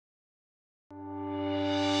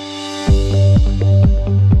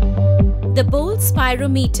The B.O.L.T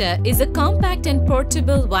Spirometer is a compact and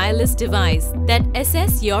portable wireless device that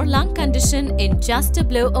assesses your lung condition in just a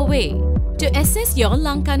blow away. To assess your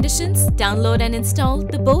lung conditions, download and install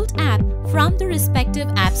the B.O.L.T app from the respective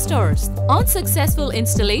app stores. On successful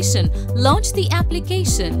installation, launch the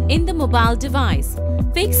application in the mobile device.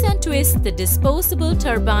 Fix and twist the disposable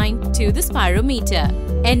turbine to the spirometer.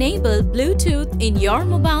 Enable Bluetooth in your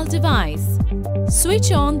mobile device.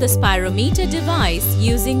 Switch on the spirometer device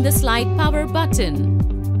using the slide power button.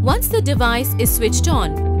 Once the device is switched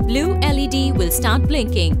on, blue LED will start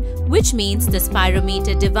blinking, which means the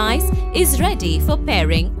spirometer device is ready for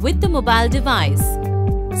pairing with the mobile device.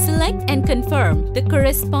 Select and confirm the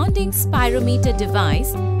corresponding spirometer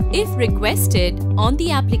device if requested on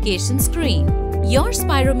the application screen. Your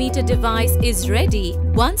spirometer device is ready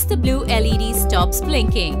once the blue LED stops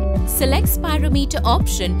blinking. Select Spirometer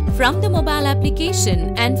option from the mobile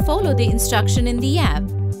application and follow the instruction in the app.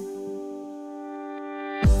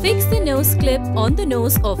 Fix the nose clip on the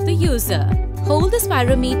nose of the user. Hold the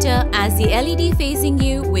spirometer as the LED facing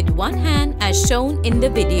you with one hand as shown in the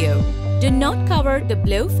video. Do not cover the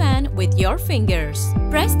blow fan with your fingers.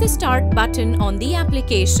 Press the start button on the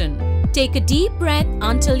application. Take a deep breath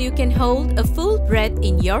until you can hold a full breath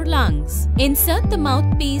in your lungs. Insert the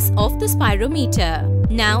mouthpiece of the spirometer.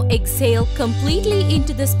 Now exhale completely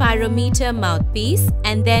into the spirometer mouthpiece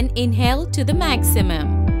and then inhale to the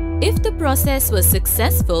maximum. If the process was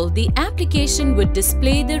successful, the application would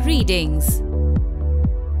display the readings.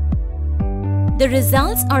 The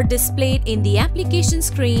results are displayed in the application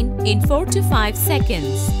screen in 4 to 5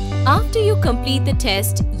 seconds. After you complete the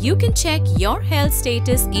test, you can check your health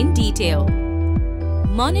status in detail.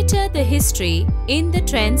 Monitor the history in the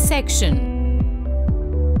Trends section.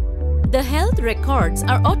 The health records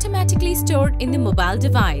are automatically stored in the mobile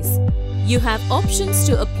device. You have options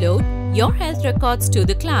to upload your health records to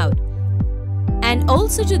the cloud and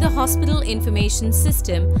also to the hospital information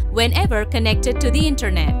system whenever connected to the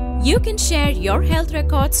internet. You can share your health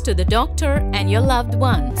records to the doctor and your loved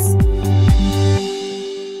ones.